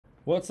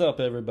What's up,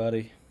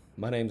 everybody?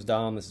 My name's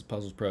Dom. This is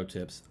Puzzles Pro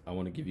Tips. I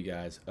want to give you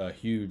guys a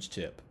huge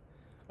tip.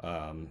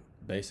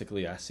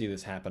 Basically, I see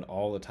this happen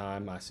all the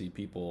time. I see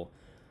people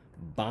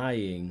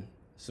buying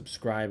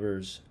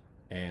subscribers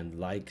and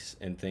likes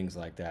and things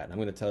like that. And I'm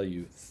going to tell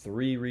you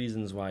 3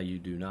 reasons why you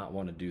do not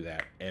want to do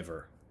that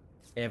ever.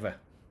 Ever.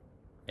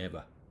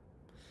 Ever.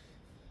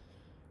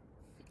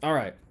 All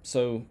right,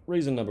 so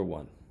reason number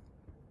one: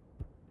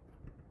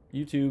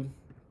 YouTube,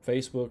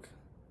 Facebook,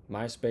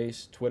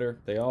 MySpace, Twitter,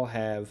 they all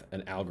have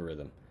an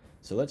algorithm.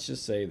 So let's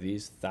just say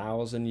these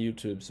 1,000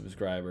 YouTube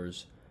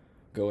subscribers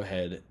go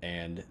ahead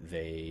and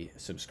they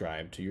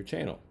subscribe to your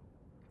channel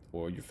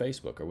or your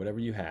Facebook or whatever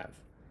you have.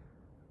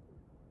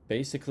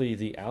 Basically,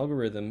 the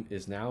algorithm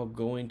is now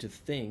going to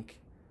think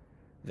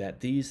that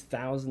these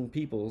 1,000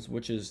 peoples,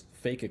 which is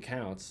fake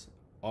accounts,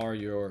 are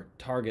your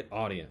target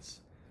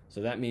audience.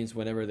 So that means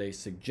whenever they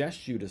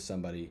suggest you to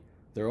somebody,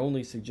 they're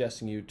only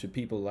suggesting you to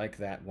people like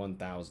that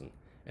 1,000.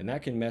 And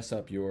that can mess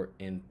up your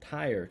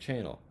entire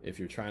channel if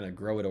you're trying to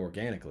grow it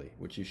organically,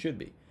 which you should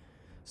be.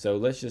 So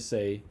let's just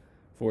say,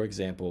 for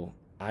example,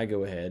 I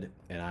go ahead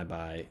and I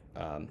buy,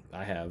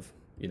 I have,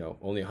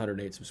 only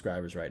 108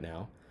 subscribers right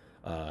now.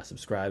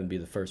 Subscribe and be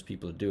the first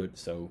people to do it.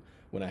 So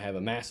when I have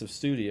a massive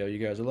studio, you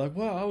guys are like,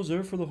 wow, I was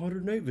there for the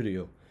 108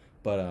 video.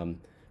 But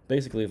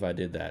basically, if I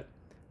did that,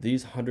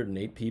 these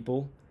 108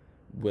 people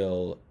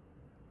will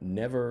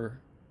never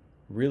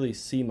really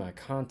see my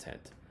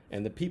content.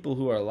 And the people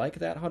who are like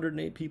that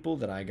 108 people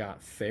that I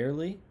got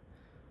fairly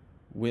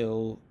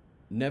will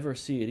never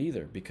see it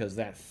either, because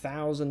that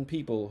 1,000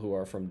 people who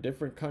are from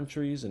different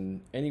countries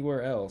and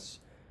anywhere else,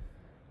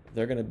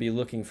 they're going to be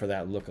looking for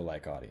that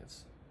lookalike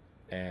audience.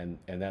 And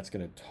that's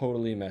going to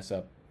totally mess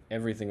up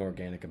everything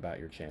organic about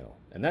your channel.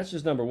 And that's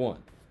just number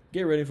one.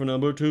 Get ready for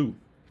number two.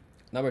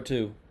 Number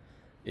two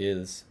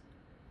is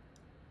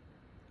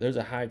there's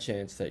a high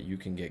chance that you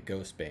can get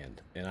ghost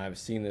banned. And I've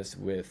seen this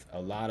with a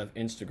lot of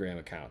Instagram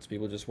accounts.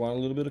 People just want a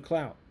little bit of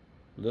clout.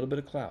 A little bit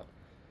of clout.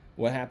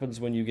 What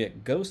happens when you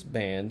get ghost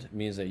banned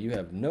means that you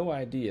have no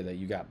idea that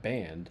you got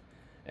banned,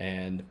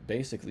 and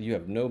basically you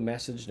have no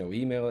message, no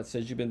email that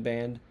says you've been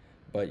banned,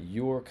 but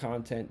your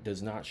content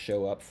does not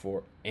show up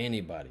for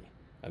anybody.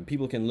 And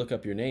people can look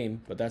up your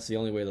name, but that's the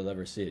only way they'll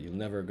ever see it. You'll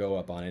never go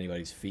up on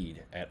anybody's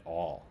feed at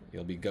all.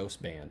 You'll be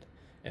ghost banned.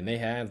 And they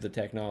have the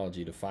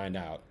technology to find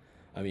out.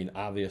 I mean,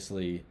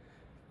 obviously,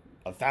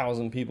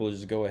 1,000 people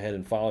just go ahead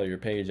and follow your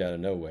page out of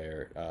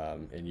nowhere,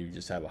 and you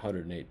just have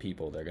 108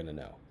 people, they're going to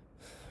know.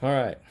 All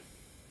right,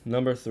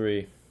 number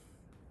three.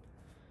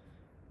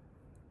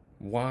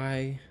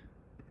 Why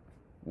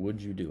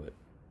would you do it?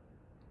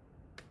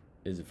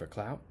 Is it for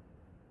clout?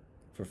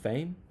 For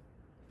fame?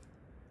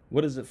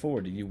 What is it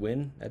for? Did you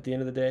win at the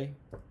end of the day?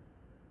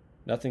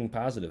 Nothing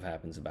positive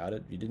happens about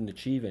it. You didn't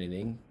achieve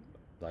anything.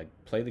 Like,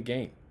 play the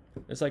game.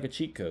 It's like a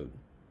cheat code.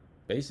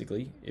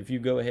 Basically, if you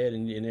go ahead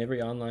and in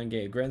every online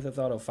game, Grand Theft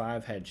Auto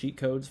 5 had cheat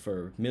codes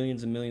for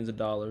millions and millions of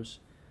dollars,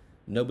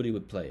 nobody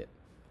would play it.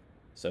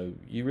 So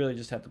you really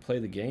just have to play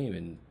the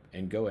game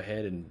and go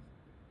ahead and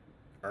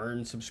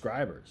earn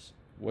subscribers.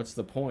 What's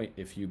the point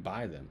if you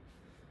buy them?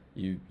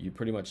 You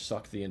pretty much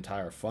suck the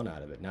entire fun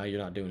out of it. Now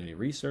you're not doing any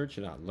research,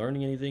 you're not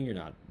learning anything, you're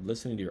not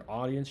listening to your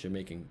audience, you're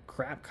making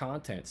crap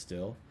content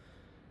still.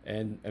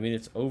 And I mean,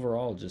 it's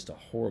overall just a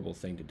horrible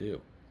thing to do.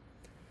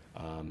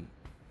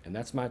 And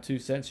that's my 2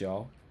 cents,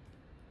 y'all.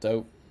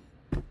 So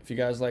if you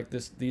guys like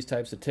these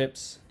types of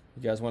tips,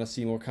 you guys want to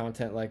see more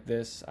content like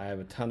this, I have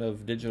a ton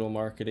of digital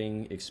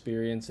marketing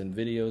experience and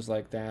videos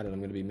like that, and I'm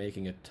going to be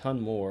making a ton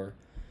more.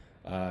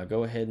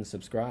 Go ahead and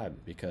subscribe,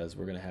 because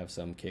we're going to have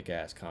some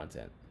kick-ass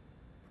content.